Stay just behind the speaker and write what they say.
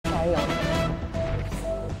carry on.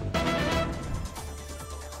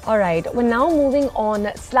 All right, we're now moving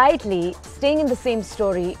on slightly, staying in the same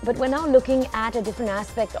story, but we're now looking at a different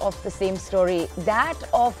aspect of the same story, that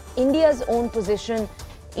of India's own position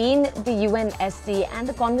in the UNSC and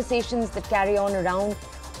the conversations that carry on around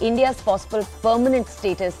India's possible permanent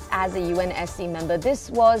status as a UNSC member. This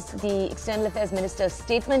was the External Affairs Minister's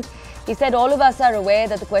statement. He said, all of us are aware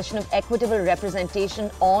that the question of equitable representation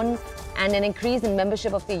on and an increase in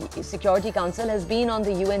membership of the Security Council has been on the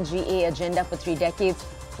UNGA agenda for 3 decades.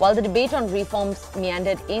 While the debate on reforms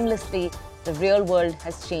meandered aimlessly, the real world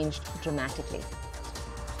has changed dramatically.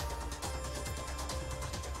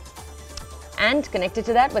 And connected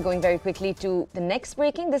to that, we're going very quickly to the next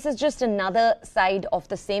breaking. This is just another side of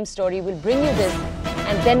the same story. We'll bring you this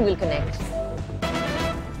and then we'll connect.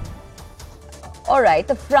 All right,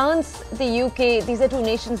 France, the UK, these are 2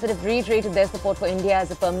 nations that have reiterated their support for India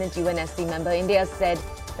as a permanent UNSC member. India has said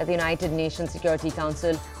that the United Nations Security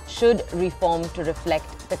Council should reform to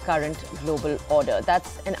reflect the current global order.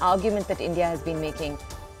 That's an argument that India has been making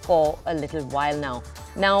for a little while now.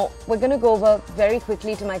 Now, we're going to go over very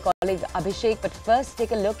quickly to my colleague Abhishek, but first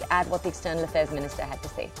take a look at what the External Affairs Minister had to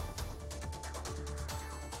say.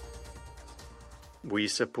 We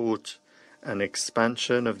support an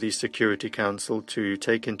expansion of the Security Council to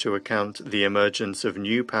take into account the emergence of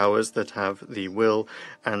new powers that have the will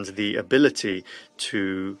and the ability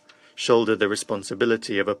to shoulder the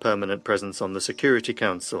responsibility of a permanent presence on the Security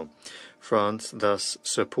Council. France thus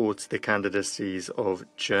supports the candidacies of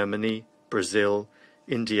Germany, Brazil,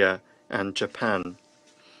 India and Japan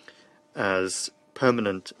as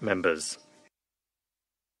permanent members.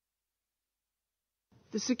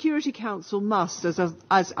 The Security Council must, as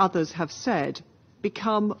others have said,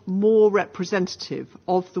 become more representative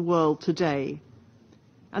of the world today.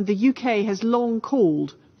 And the UK has long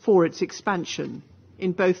called for its expansion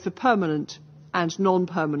in both the permanent and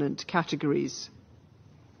non-permanent categories.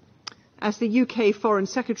 As the UK Foreign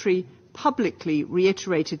Secretary publicly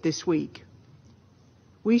reiterated this week,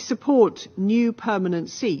 we support new permanent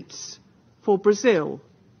seats for Brazil,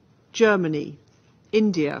 Germany,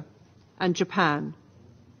 India and Japan,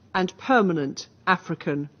 and permanent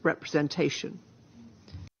African representation.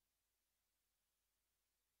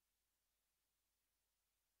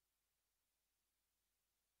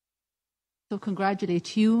 So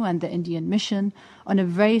congratulate you and the Indian mission on a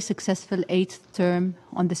very successful 8th term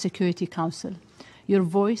on the Security Council. Your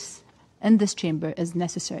voice in this chamber is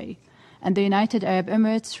necessary, and the United Arab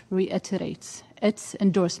Emirates reiterates its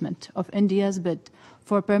endorsement of India's bid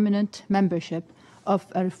for permanent membership of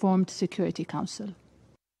a reformed Security Council.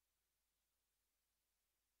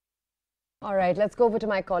 All right, let's go over to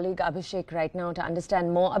my colleague Abhishek right now to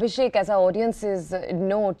understand more. Abhishek, as our audiences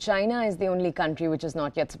know, China is the only country which has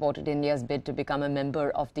not yet supported India's bid to become a member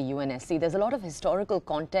of the UNSC. There's a lot of historical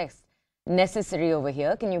context necessary over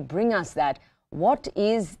here. Can you bring us that? What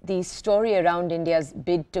is the story around India's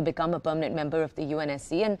bid to become a permanent member of the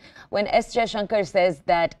UNSC? And when S. Jaishankar says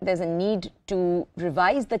that there's a need to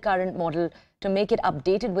revise the current model to make it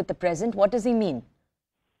updated with the present, what does he mean?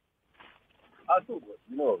 So,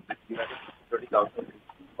 you know, the United Security Council is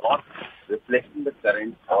not reflecting the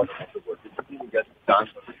current thought of the world. Basically, we get a chance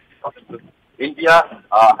of it. India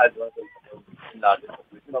has one of the largest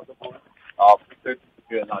population of the world, fifth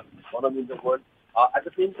largest economy in the world. At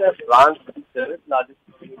the same time, France is the 7th largest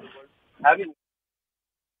economy in the world, having.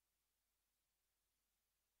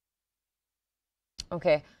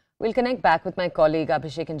 Okay, we'll connect back with my colleague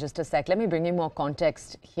Abhishek in just a sec. Let me bring you more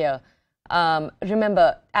context here.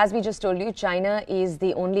 Remember, as we just told you, China is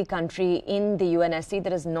the only country in the UNSC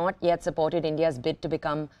that has not yet supported India's bid to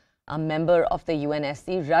become a member of the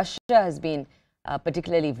UNSC. Russia has been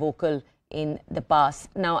particularly vocal in the past.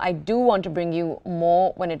 Now, I do want to bring you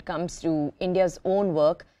more when it comes to India's own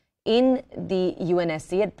work in the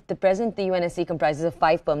UNSC. At the present, the UNSC comprises of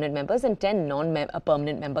 5 permanent members and 10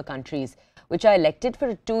 non-permanent member countries, which are elected for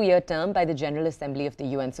a 2-year term by the General Assembly of the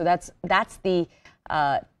UN. So that's the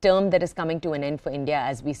term that is coming to an end for India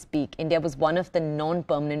as we speak. India was one of the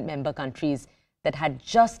non-permanent member countries that had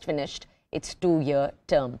just finished its 2-year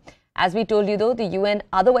term. As we told you, though, the UN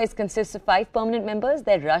otherwise consists of 5 permanent members.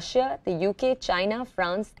 They're Russia, the UK, China,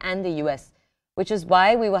 France, and the US, which is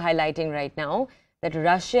why we were highlighting right now that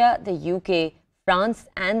Russia, the UK, France,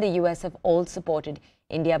 and the US have all supported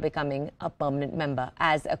India becoming a permanent member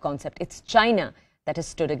as a concept. It's China that has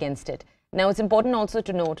stood against it. Now, it's important also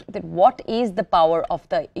to note that what is the power of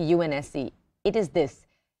the UNSC? It is this: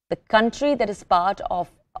 the country that is part of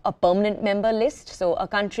a permanent member list, so a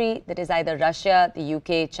country that is either Russia, the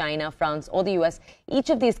UK, China, France, or the US, each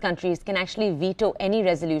of these countries can actually veto any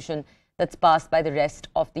resolution that's passed by the rest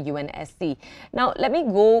of the UNSC. Now, let me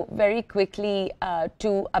go very quickly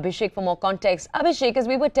to Abhishek for more context. Abhishek, as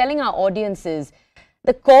we were telling our audiences,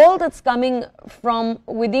 the call that's coming from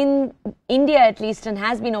within India, at least, and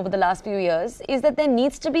has been over the last few years, is that there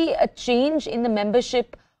needs to be a change in the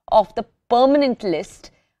membership of the permanent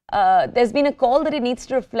list. There's been a call that it needs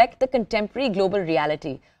to reflect the contemporary global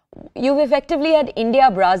reality. You've effectively had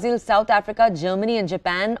India, Brazil, South Africa, Germany and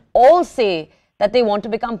Japan all say that they want to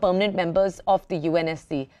become permanent members of the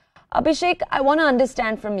UNSC. Abhishek, I want to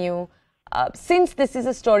understand from you, since this is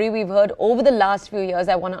a story we've heard over the last few years,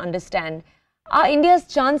 I want to understand, are India's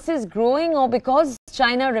chances growing, or because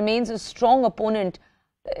China remains a strong opponent,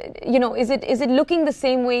 is it looking the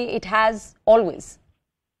same way it has always?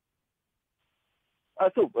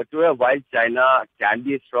 While China can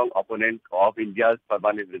be a strong opponent of India's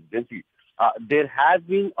permanent residency, there has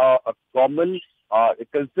been a common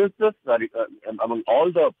consensus among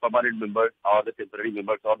all the permanent members or the temporary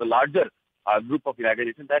members or the larger group of United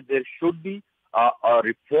Nations that there should be a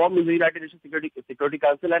reform in the United Nations Security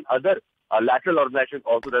Council and other lateral organizations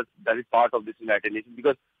also that is part of this United Nations,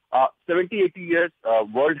 because 70, 80 years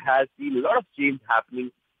world has seen a lot of change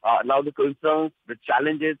happening. Now the concerns, the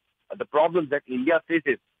challenges, the problems that India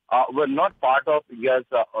faces were not part of India's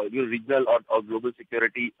regional or global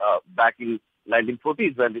security back in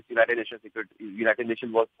 1940s when this United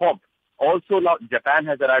Nations was formed. Also now Japan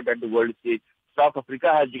has arrived at the world stage. South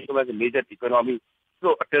Africa has become as a major economy.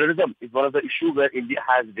 So terrorism is one of the issues where India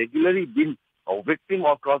has regularly been a victim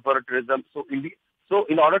of cross-border terrorism. So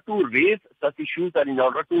in order to raise such issues and in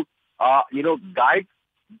order to guide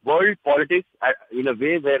world politics in a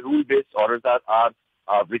way where rule-based orders are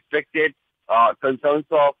respected, concerns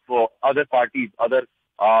of other parties, other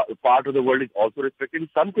part of the world is also respected,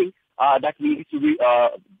 something that needs to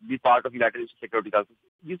be part of United Nations Security Council.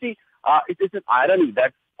 You see, it is an irony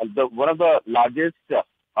that one of the largest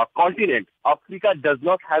continent, Africa, does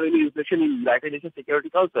not have any reflection in United Nations Security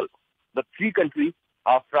Council. The three countries,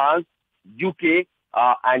 France, UK,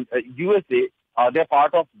 and USA, they're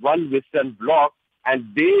part of one Western bloc, and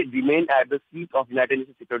they remain at the seat of United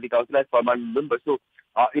Nations Security Council as permanent members. So,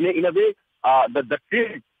 in a way, the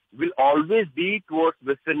tilt will always be towards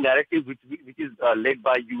Western narrative, which is led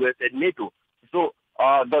by US and NATO. So,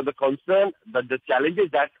 the concern, the challenges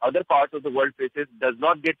that other parts of the world faces does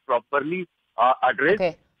not get properly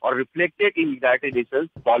addressed or reflected in United Nations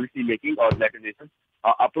policy making or United Nations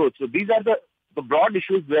approach. So, these are the broad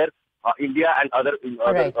issues where India and other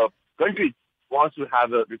countries wants to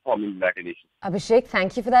have a reform in the United Nations. Abhishek,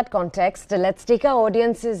 thank you for that context. Let's take our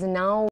audiences now